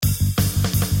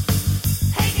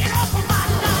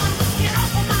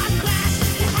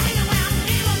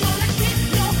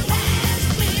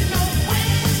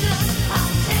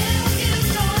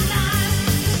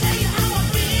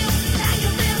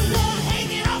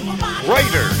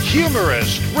writer,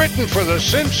 humorist, written for The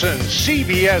Simpsons,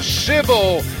 CBS,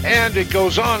 Sybil, and it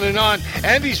goes on.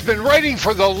 And he's been writing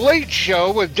for The Late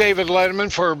Show with David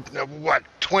Letterman for,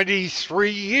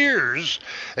 23 years.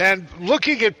 And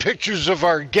looking at pictures of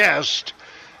our guest,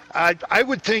 I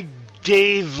would think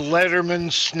Dave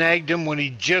Letterman snagged him when he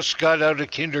just got out of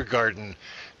kindergarten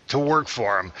to work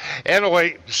for him.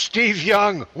 Anyway, Steve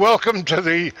Young, welcome to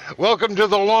the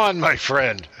lawn, my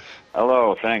friend.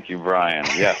 Hello, thank you, Brian.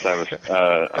 Yes, I was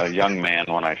a young man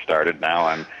when I started. Now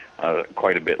I'm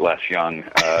quite a bit less young.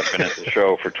 I've been at the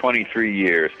show for 23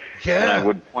 years. Yeah. And I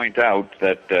would point out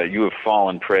that you have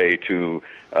fallen prey to,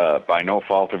 by no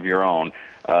fault of your own,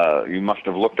 you must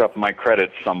have looked up my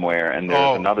credits somewhere, and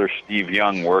there's another Steve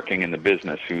Young working in the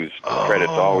business whose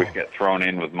credits always get thrown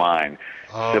in with mine.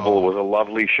 Sybil was a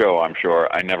lovely show, I'm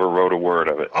sure. I never wrote a word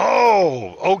of it.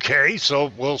 Oh, okay. So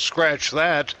we'll scratch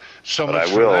that. So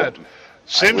much for that.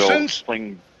 Simpsons? I will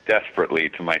cling desperately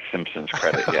to my Simpsons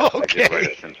credit. Yes, Okay. I did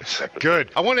write a Simpsons episode.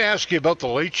 Good. I want to ask you about The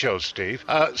Late Show, Steve.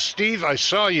 Steve, I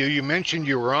saw you. You mentioned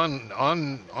you were on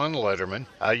Letterman.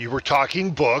 You were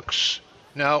talking books.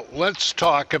 Now, let's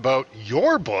talk about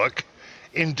your book,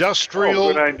 Industrial...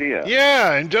 Oh, good idea.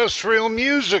 Yeah, Industrial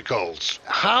Musicals.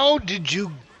 How did you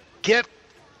get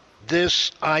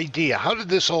this idea? How did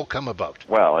this all come about?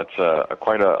 Well, it's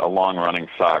quite a long-running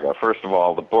saga. First of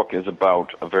all, the book is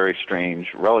about a very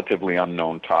strange, relatively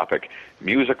unknown topic,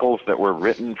 musicals that were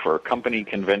written for company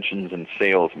conventions and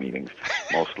sales meetings,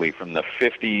 mostly from the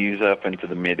 50s up into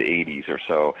the mid-80s or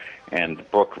so. And the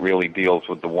book really deals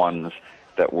with the ones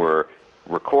that were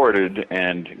recorded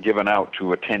and given out to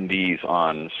attendees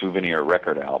on souvenir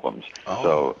record albums.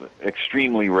 So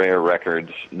extremely rare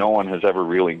records. No one has ever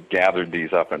really gathered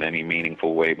these up in any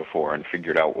meaningful way before and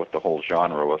figured out what the whole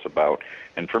genre was about.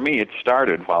 And for me, it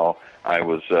started while I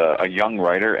was a young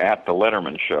writer at the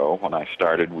Letterman Show. When I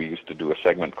started, we used to do a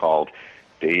segment called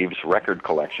Dave's Record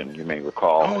Collection, you may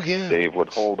recall. Oh, yeah. Dave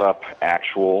would hold up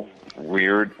actual,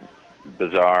 weird,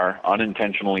 bizarre,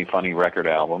 unintentionally funny record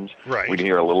albums. Right. We'd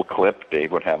hear a little clip.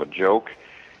 Dave would have a joke.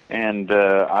 And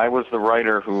I was the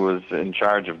writer who was in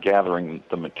charge of gathering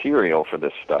the material for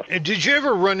this stuff. And did you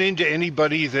ever run into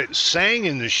anybody that sang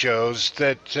in the shows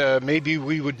that maybe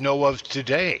we would know of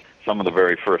today? Some of the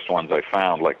very first ones I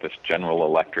found, like this General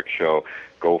Electric show,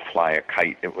 Go Fly a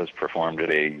Kite. It was performed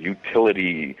at a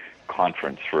utility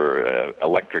conference for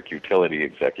electric utility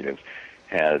executives.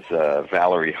 Has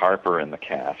Valerie Harper in the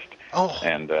cast.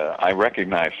 And I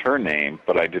recognized her name,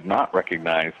 but I did not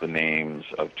recognize the names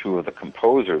of two of the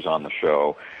composers on the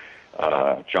show,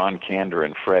 John Kander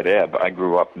and Fred Ebb. I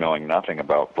grew up knowing nothing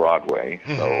about Broadway,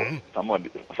 so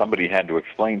somebody had to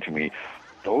explain to me,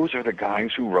 those are the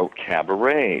guys who wrote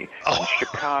Cabaret and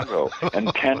Chicago and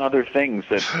 10 other things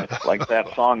that, like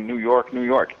that song New York, New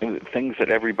York, things that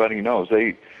everybody knows.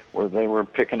 They were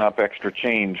picking up extra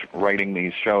change writing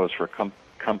these shows for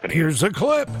companies. Here's a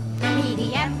clip.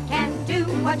 PDM can do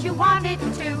what you want it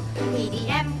to.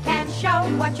 PDM can show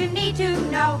what you need to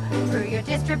know. Through your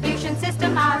distribution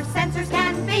system, our sensors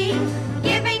can be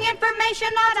giving information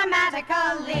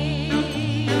automatically.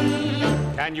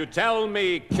 Can you tell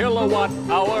me kilowatt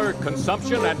hour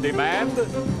consumption and demand?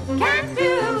 Can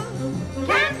do.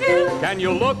 Can do. Can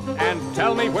you look and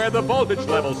tell me where the voltage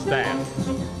level stands?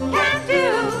 Can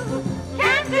do.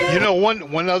 Can do. You know,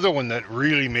 one other one that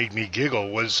really made me giggle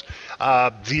was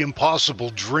The Impossible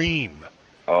Dream.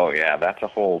 Oh, yeah, that's a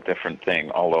whole different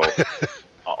thing, although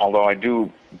I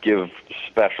do give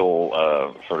special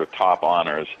sort of top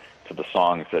honors to the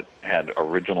songs that had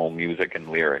original music and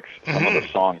lyrics. Some of the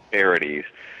song parodies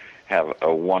have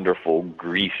a wonderful,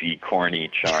 greasy, corny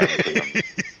charm to them.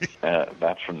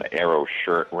 That's from the Arrow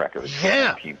Shirt record from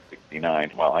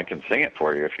 1969. Well, I can sing it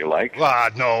for you if you like.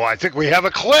 No, I think we have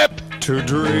a clip. To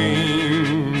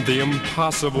dream the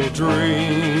impossible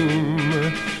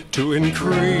dream, to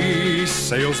increase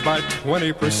sales by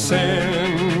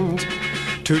 20%,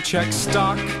 to check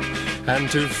stock and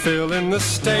to fill in the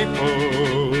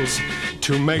staples,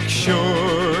 to make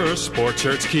sure sports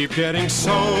shirts keep getting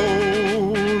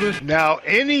sold. Now,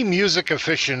 any music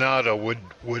aficionado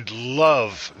would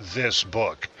love this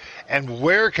book. And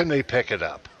where can they pick it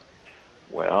up?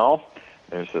 Well,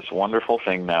 there's this wonderful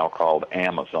thing now called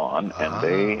Amazon, and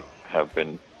they have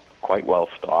been quite well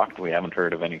stocked. We haven't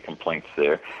heard of any complaints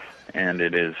there. And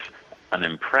it is an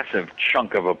impressive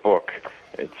chunk of a book.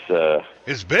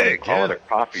 It's big, call it a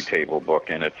coffee table book,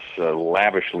 and it's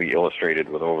lavishly illustrated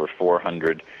with over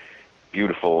 400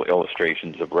 beautiful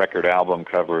illustrations of record album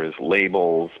covers,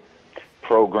 labels,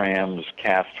 programs,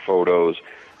 cast photos,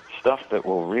 stuff that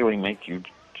will really make you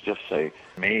just say,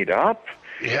 made up?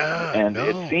 Yeah, And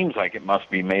it seems like it must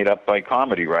be made up by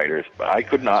comedy writers, but I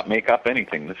could not make up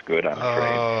anything this good, I'm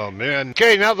afraid. Oh, man.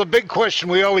 Okay, now the big question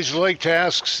we always like to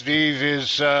ask, Steve,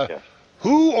 is Yes.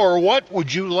 who or what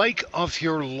would you like off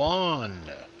your lawn?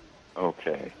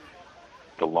 Okay.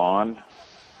 The lawn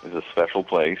is a special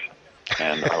place,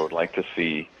 and I would like to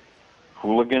see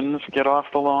hooligans get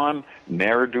off the lawn,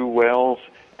 ne'er-do-wells,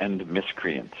 and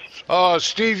miscreants. Oh,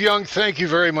 Steve Young, thank you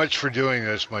very much for doing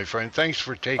this, my friend. Thanks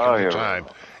for taking the you're time.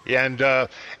 welcome.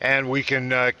 And we can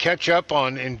catch up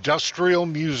on industrial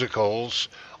musicals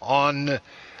on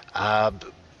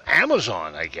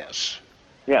Amazon, I guess.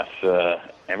 Yes,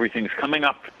 everything's coming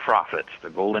up to profits, the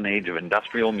golden age of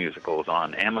industrial musicals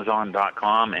on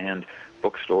Amazon.com and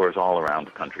bookstores all around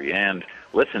the country. And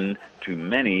listen to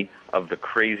many of the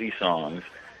crazy songs,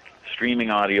 streaming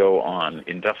audio on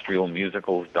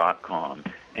industrialmusicals.com.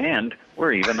 And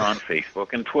we're even on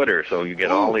Facebook and Twitter, so you get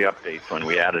all the updates when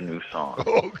we add a new song.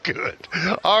 Oh, good.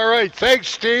 All right. Thanks,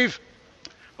 Steve.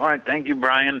 All right, thank you,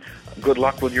 Brian. Good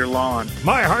luck with your lawn.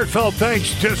 My heartfelt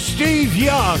thanks to Steve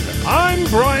Young. I'm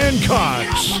Brian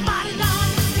Cox.